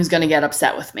only one who's going to get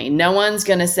upset with me. No one's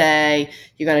going to say,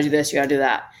 you got to do this, you got to do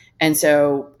that. And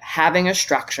so having a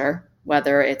structure,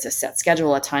 whether it's a set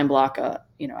schedule, a time block, a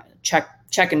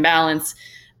check and balance,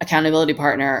 accountability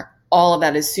partner, all of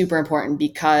that is super important,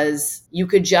 because you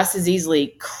could just as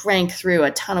easily crank through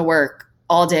a ton of work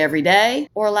all day, every day,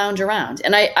 or lounge around.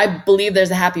 And I believe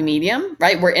there's a happy medium,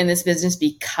 right? We're in this business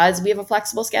because we have a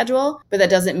flexible schedule, but that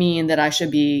doesn't mean that I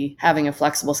should be having a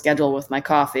flexible schedule with my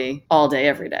coffee all day,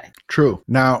 every day. True.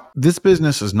 Now, this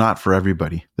business is not for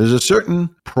everybody. There's a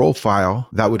certain profile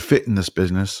that would fit in this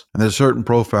business, and there's a certain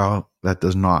profile that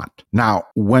does not. Now,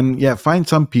 find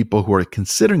some people who are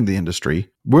considering the industry,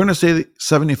 we're going to say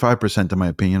 75%, in my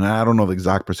opinion. I don't know the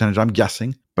exact percentage, I'm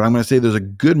guessing, but I'm going to say there's a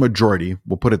good majority,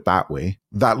 we'll put it that way,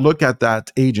 that look at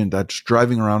that agent that's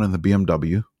driving around in the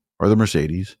BMW or the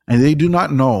Mercedes, and they do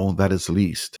not know that it's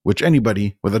leased, which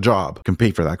anybody with a job can pay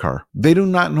for that car. They do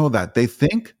not know that. They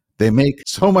think they make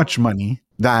so much money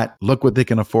that look what they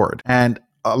can afford. And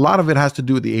a lot of it has to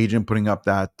do with the agent putting up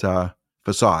that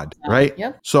facade, right?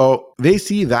 Yep. So they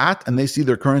see that and they see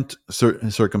their current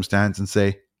circumstance and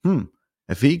say,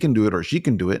 if he can do it or she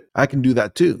can do it, I can do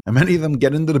that too. And many of them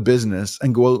get into the business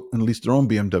and go out and lease their own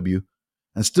BMW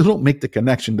and still don't make the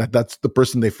connection that that's the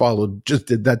person they followed just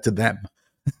did that to them.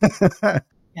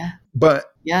 But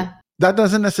that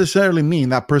doesn't necessarily mean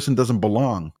that person doesn't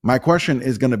belong. My question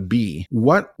is going to be,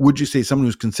 what would you say someone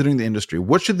who's considering the industry,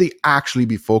 what should they actually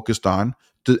be focused on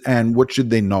and what should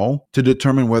they know to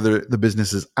determine whether the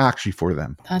business is actually for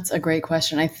them? That's a great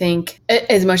question. I think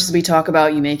as much as we talk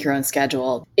about you make your own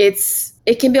schedule,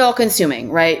 it can be all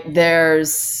consuming, right?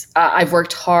 I've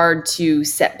worked hard to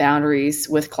set boundaries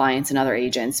with clients and other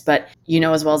agents, but you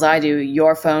know as well as I do,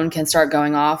 your phone can start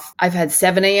going off. I've had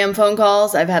 7 a.m. phone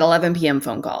calls. I've had 11 p.m.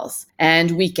 phone calls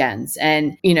and weekends.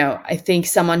 And, I think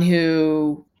someone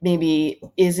who maybe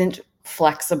isn't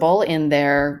flexible in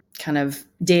their kind of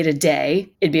day to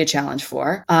day, it'd be a challenge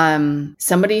for.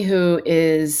 Somebody who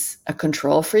is a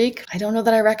control freak, I don't know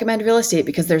that I recommend real estate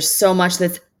because there's so much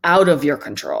that's out of your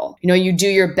control. You do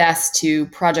your best to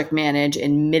project manage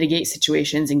and mitigate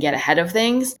situations and get ahead of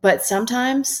things, but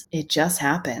sometimes it just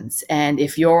happens. And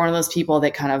if you're one of those people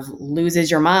that kind of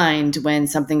loses your mind when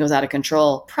something goes out of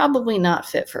control, probably not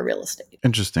fit for real estate.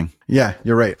 Interesting. Yeah,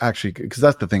 you're right. Actually, because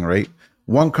that's the thing, right?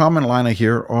 One common line I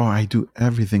hear, oh, I do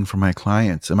everything for my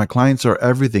clients, and my clients are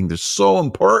everything. They're so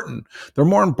important. They're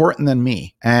more important than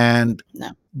me. And No.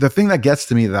 The thing that gets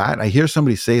to me, that I hear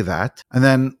somebody say that, and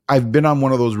then I've been on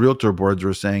one of those realtor boards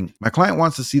where saying, my client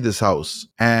wants to see this house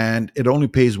and it only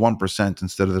pays 1%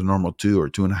 instead of the normal 2 or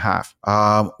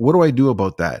 2.5. What do I do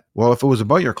about that? Well, if it was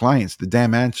about your clients, the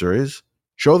damn answer is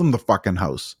show them the fucking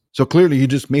house. So clearly you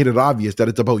just made it obvious that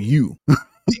it's about you.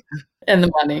 And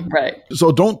the money, right.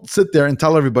 So don't sit there and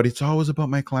tell everybody it's always about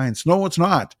my clients. No, it's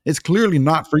not. It's clearly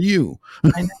not for you.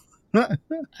 I know.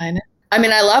 I know. I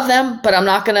mean, I love them, but I'm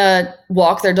not going to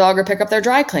walk their dog or pick up their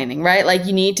dry cleaning, right? Like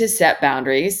you need to set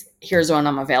boundaries. Here's when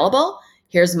I'm available.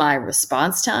 Here's my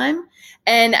response time.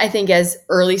 And I think as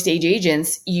early stage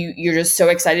agents, you're just so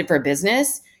excited for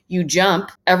business. You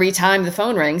jump every time the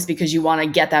phone rings because you want to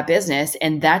get that business.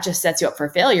 And that just sets you up for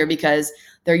failure because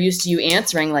they're used to you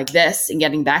answering like this and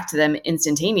getting back to them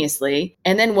instantaneously.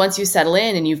 And then once you settle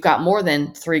in and you've got more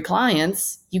than 3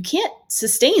 clients, you can't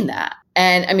sustain that.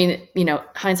 And I mean,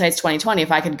 hindsight's 2020.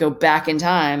 If I could go back in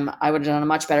time, I would have done a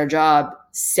much better job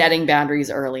setting boundaries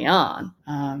early on.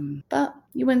 But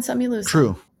you win some, you lose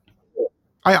True. some.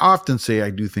 I often say I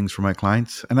do things for my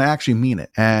clients, and I actually mean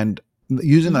it. And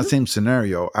using that same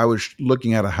scenario, I was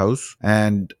looking at a house,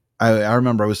 and I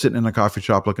remember I was sitting in a coffee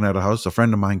shop looking at a house. A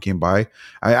friend of mine came by.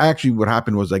 What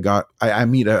happened was I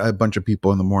meet a bunch of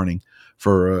people in the morning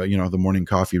for, the morning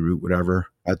coffee route, whatever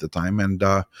at the time. And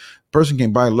the person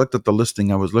came by, looked at the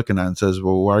listing I was looking at and says,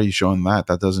 well, why are you showing that?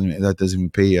 That doesn't even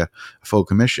pay you a full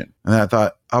commission. And I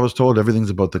thought, I was told everything's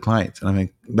about the clients. And I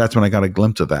mean, that's when I got a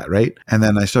glimpse of that. Right. And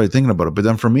then I started thinking about it. But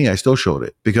then for me, I still showed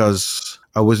it because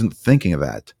I wasn't thinking of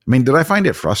that. I mean, did I find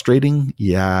it frustrating?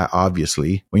 Yeah,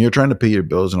 obviously. When you're trying to pay your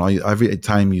bills and every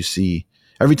time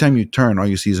you turn, all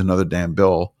you see is another damn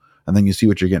bill. And then you see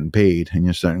what you're getting paid and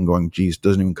you're starting going, geez, it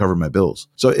doesn't even cover my bills.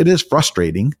 So it is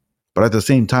frustrating. But at the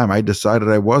same time, I decided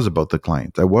I was about the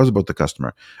client. I was about the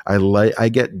customer. I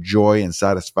get joy and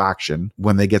satisfaction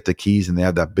when they get the keys and they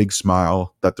have that big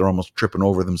smile that they're almost tripping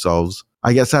over themselves.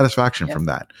 I get satisfaction from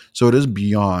that. So it is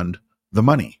beyond the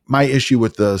money. My issue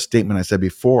with the statement I said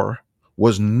before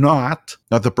was not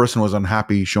that the person was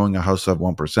unhappy showing a house of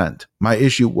 1%. My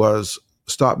issue was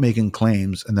stop making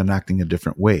claims and then acting a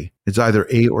different way. It's either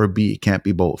A or B. It can't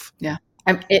be both. Yeah.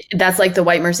 That's like the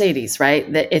white Mercedes,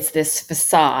 right? That it's this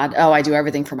facade. Oh, I do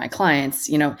everything for my clients.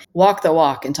 Walk the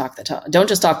walk and talk the talk. Don't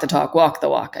just talk the talk, walk the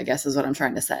walk, I guess is what I'm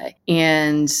trying to say.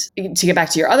 And to get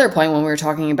back to your other point, when we were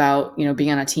talking about,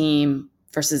 being on a team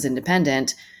versus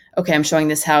independent, okay, I'm showing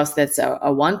this house that's a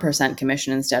 1%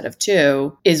 commission instead of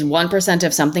 2. Is 1%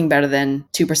 of something better than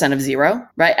 2% of 0,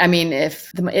 right? I mean,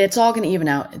 it's all going to even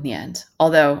out in the end.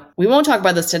 Although we won't talk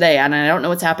about this today, and I don't know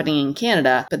what's happening in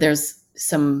Canada, but there's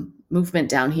some movement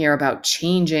down here about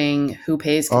changing who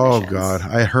pays commissions. Oh God,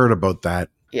 I heard about that.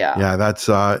 Yeah, that's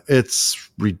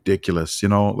it's ridiculous.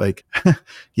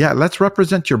 Yeah, let's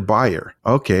represent your buyer.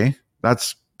 Okay,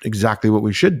 that's exactly what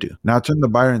we should do. Now turn the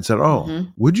buyer and said,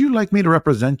 would you like me to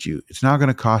represent you? It's now going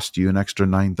to cost you an extra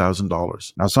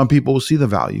 $9,000. Now, some people will see the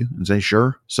value and say,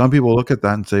 sure. Some people look at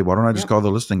that and say, why don't I just call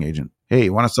the listing agent? Hey,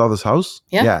 you want to sell this house?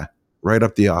 Yeah. Write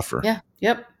up the offer. Yeah.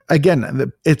 Yep.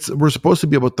 Again, we're supposed to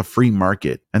be about the free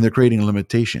market, and they're creating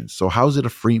limitations. So how is it a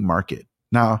free market?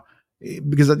 Now,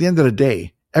 because at the end of the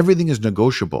day, everything is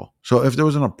negotiable. So if there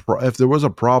was a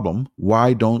problem,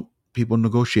 why don't people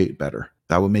negotiate better?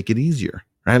 That would make it easier,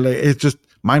 right? Like, it's just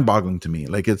mind-boggling to me.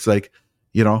 Like, it's like,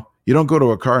 you don't go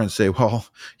to a car and say, well,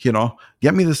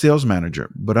 get me the sales manager,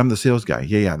 but I'm the sales guy.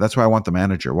 Yeah, that's why I want the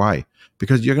manager. Why?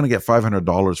 Because you're going to get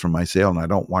 $500 from my sale, and I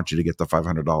don't want you to get the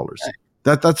 $500.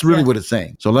 That's really Yeah. what it's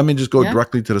saying. So let me just go Yeah.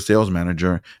 directly to the sales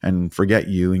manager and forget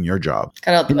you and your job.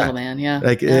 Cut out the Yeah. middleman. Yeah.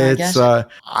 Like No, I it's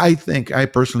get you. I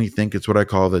personally think it's what I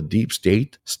call the deep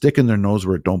state, sticking their nose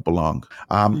where it don't belong.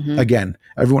 Mm-hmm. Again,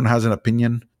 everyone has an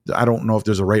opinion. I don't know if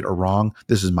there's a right or wrong.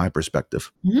 This is my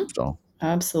perspective. Mm-hmm. So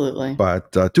Absolutely.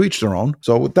 but to each their own.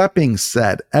 So with that being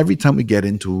said, every time we get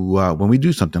into when we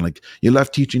do something like you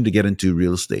left teaching to get into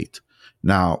real estate.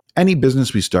 Now, any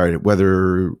business we started,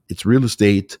 whether it's real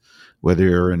estate, whether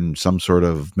you're in some sort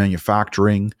of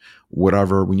manufacturing,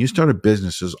 whatever, when you start a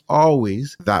business, there's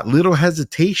always that little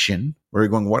hesitation where you're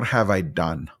going, what have I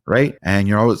done? Right. And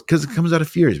you're always, because it comes out of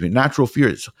fears, I mean, natural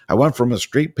fears. I went from a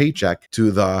straight paycheck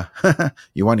to the,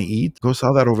 you want to eat? Go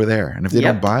sell that over there. And if they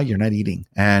don't Yep. buy, you're not eating.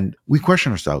 And we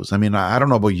question ourselves. I mean, I don't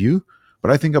know about you, but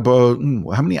I think about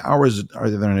how many hours are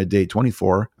there in a day?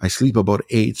 24. I sleep about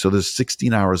 8. So there's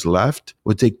 16 hours left.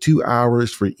 Would take 2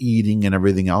 hours for eating and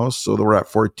everything else. So we're at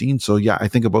 14. So yeah, I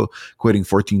think about quitting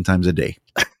 14 times a day.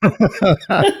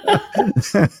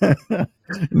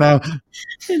 Now,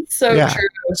 It's so yeah. true.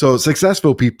 So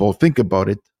successful people think about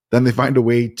it, then they find a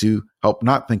way to help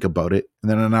not think about it, and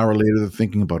then an hour later they're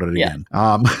thinking about it Yeah. again.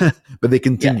 But they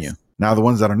continue. Yes. Now, the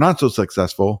ones that are not so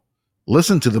successful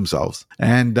listen to themselves.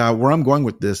 And where I'm going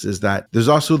with this is that there's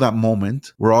also that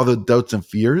moment where all the doubts and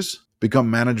fears become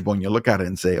manageable, and you look at it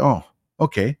and say, "Oh,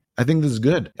 okay, I think this is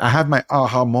good." I have my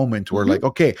aha moment where, Mm-hmm. like,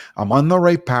 okay, I'm on the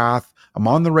right path. I'm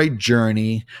on the right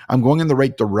journey. I'm going in the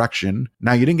right direction.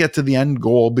 Now, you didn't get to the end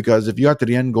goal, because if you got to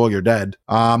the end goal, you're dead.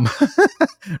 Right?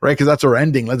 Because that's our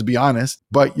ending, let's be honest.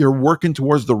 But you're working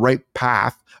towards the right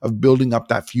path of building up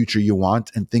that future you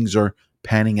want, and things are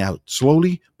panning out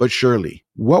slowly but surely.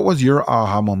 What was your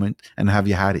aha moment, and have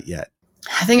you had it yet?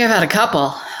 I think I've had a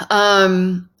couple.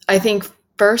 I think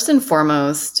first and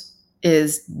foremost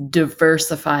is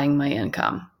diversifying my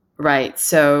income, right?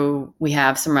 So we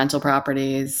have some rental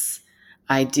properties.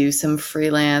 I do some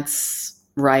freelance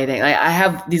writing. I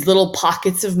have these little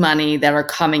pockets of money that are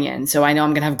coming in. So I know I'm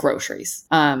going to have groceries.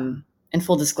 In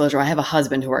full disclosure, I have a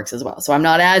husband who works as well. So I'm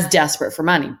not as desperate for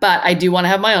money, but I do want to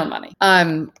have my own money.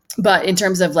 But in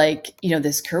terms of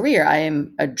this career, I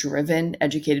am a driven,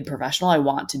 educated professional. I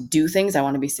want to do things. I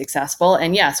want to be successful.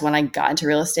 And yes, when I got into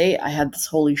real estate, I had this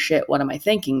holy shit, what am I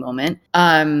thinking moment.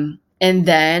 And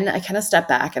then I kind of stepped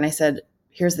back and I said,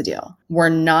 here's the deal. We're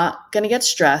not going to get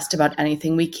stressed about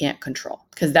anything we can't control,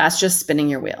 because that's just spinning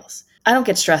your wheels. I don't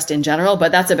get stressed in general,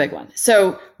 but that's a big one.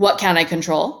 So what can I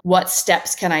control? What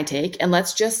steps can I take? And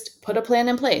let's just put a plan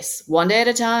in place, one day at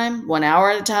a time, 1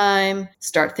 hour at a time.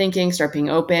 Start thinking, start being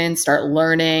open, start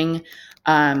learning.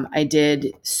 I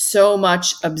did so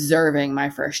much observing my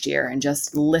first year and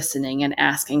just listening and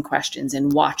asking questions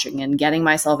and watching and getting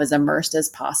myself as immersed as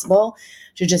possible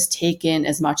to just take in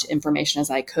as much information as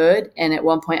I could. And at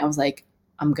one point I was like,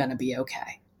 I'm going to be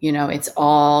okay. It's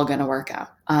all going to work out.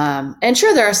 And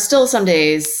sure, there are still some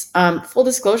days, full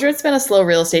disclosure, it's been a slow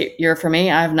real estate year for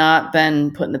me. I've not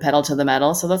been putting the pedal to the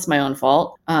metal, so that's my own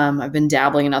fault. I've been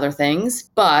dabbling in other things,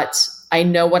 but I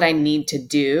know what I need to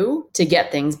do to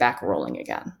get things back rolling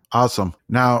again. Awesome.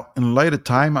 Now, in light of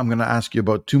time, I'm going to ask you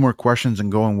about 2 more questions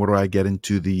and go, and what do I get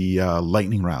into the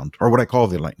lightning round, or what I call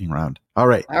the lightning round. All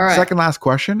right. Second last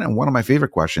question, and one of my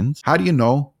favorite questions. How do you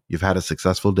know you've had a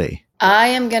successful day? I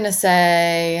am going to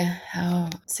say,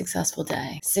 successful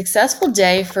day. Successful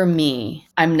day for me,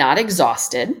 I'm not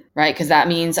exhausted, right? Because that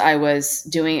means I was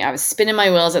spinning my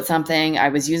wheels at something. I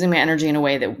was using my energy in a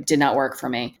way that did not work for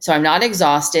me. So I'm not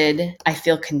exhausted. I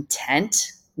feel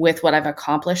content with what I've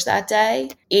accomplished that day.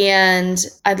 And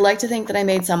I'd like to think that I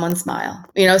made someone smile.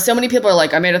 So many people are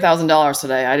like, I made $1,000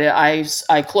 today.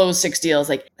 I closed 6 deals.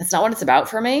 Like, that's not what it's about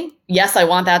for me. Yes, I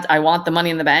want that. I want the money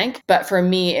in the bank. But for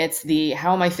me, it's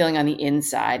how am I feeling on the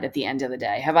inside at the end of the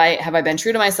day? Have I been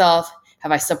true to myself?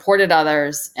 Have I supported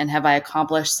others? And have I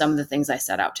accomplished some of the things I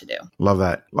set out to do? Love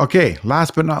that. Okay.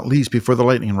 Last but not least, before the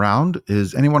lightning round,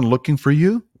 is anyone looking for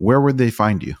you? Where would they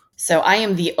find you? So I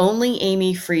am the only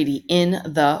Amy Friedi in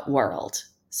the world.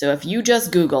 So if you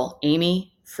just Google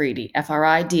Amy Friedi,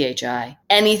 F-R-I-D-H-I,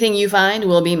 anything you find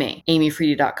will be me.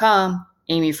 amyfriedi.com,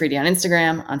 Amy Friedi on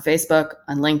Instagram, on Facebook,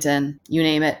 on LinkedIn, you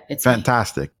name it, it's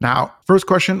fantastic. Me. Now, first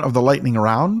question of the lightning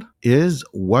round is,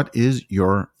 what is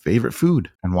your favorite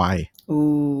food and why?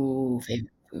 Ooh,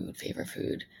 favorite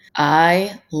food.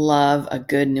 I love a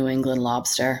good New England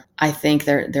lobster. I think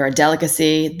they're a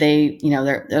delicacy.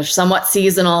 They're somewhat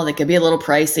seasonal. They could be a little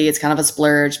pricey. It's kind of a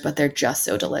splurge, but they're just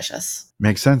so delicious.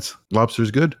 Makes sense.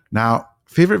 Lobster's good. Now,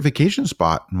 favorite vacation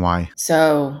spot and why?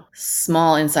 So,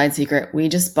 small inside secret. We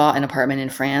just bought an apartment in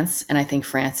France, and I think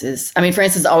France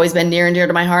has always been near and dear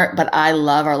to my heart, but I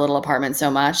love our little apartment so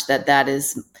much that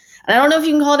is And I don't know if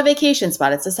you can call it a vacation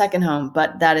spot. It's a second home,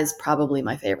 but that is probably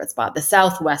my favorite spot, the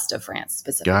southwest of France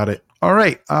specifically. Got it. All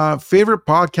right. Favorite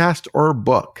podcast or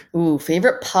book? Ooh,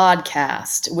 favorite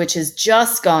podcast, which has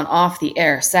just gone off the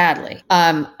air, sadly.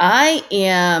 I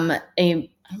am I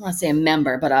don't want to say a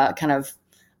member, but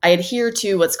I adhere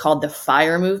to what's called the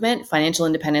FIRE movement, Financial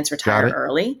Independence, Retire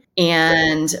Early.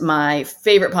 And my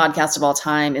favorite podcast of all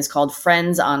time is called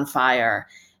Friends on Fire.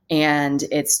 And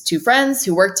it's two friends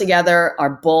who work together, are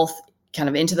both kind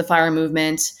of into the FIRE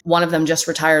movement. One of them just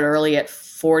retired early at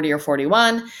 40 or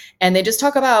 41. And they just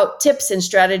talk about tips and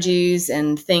strategies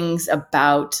and things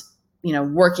about,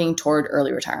 working toward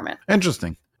early retirement.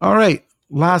 Interesting. All right.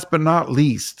 Last but not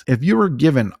least, if you were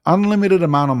given unlimited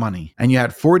amount of money and you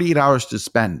had 48 hours to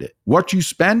spend it, what you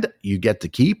spend, you get to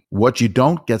keep. What you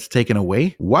don't gets taken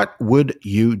away. What would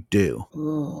you do?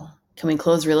 Ooh. Can we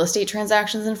close real estate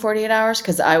transactions in 48 hours?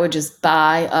 Because I would just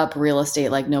buy up real estate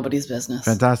like nobody's business.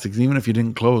 Fantastic. Even if you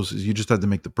didn't close, you just had to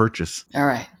make the purchase. All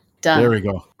right. Done. There we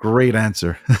go. Great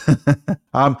answer.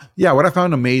 What I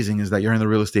found amazing is that you're in the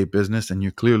real estate business and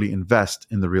you clearly invest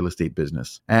in the real estate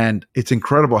business. And it's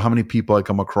incredible how many people I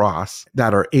come across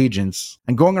that are agents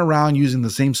and going around using the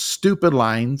same stupid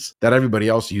lines that everybody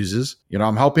else uses.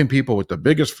 I'm helping people with the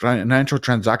biggest financial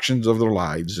transactions of their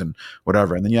lives and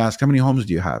whatever. And then you ask, how many homes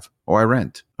do you have? Oh, I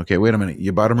rent. Okay, wait a minute.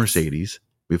 You bought a Mercedes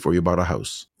before you bought a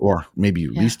house, or maybe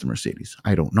you leased a Mercedes.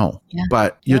 I don't know. Yeah.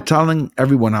 But you're telling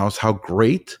everyone else how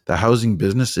great the housing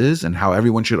business is and how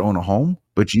everyone should own a home,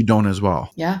 but you don't as well.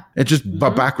 Yeah. It's just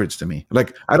backwards to me.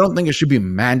 Like, I don't think it should be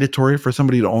mandatory for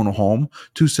somebody to own a home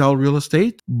to sell real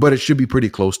estate, but it should be pretty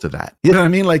close to that. You know what I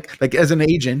mean? Like as an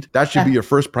agent, that should be your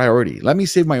first priority. Let me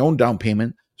save my own down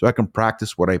payment so I can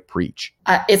practice what I preach.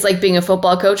 It's like being a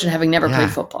football coach and having never played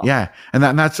football. Yeah. And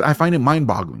that's, I find it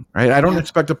mind-boggling, right? I don't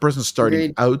expect a person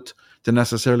starting out to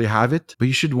necessarily have it, but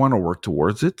you should want to work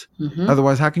towards it.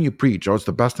 Otherwise, how can you preach? Oh, it's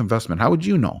the best investment. How would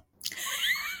you know?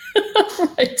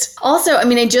 Right. Also,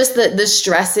 just the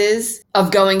stresses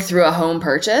of going through a home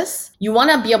purchase, you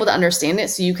want to be able to understand it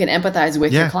so you can empathize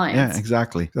with your clients. Yeah,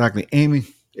 exactly. Amy,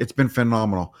 it's been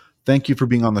phenomenal. Thank you for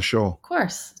being on the show. Of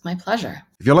course. It's my pleasure.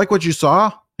 If you like what you saw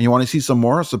and you want to see some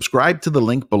more, subscribe to the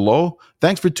link below.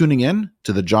 Thanks for tuning in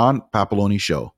to the John Papaloni Show.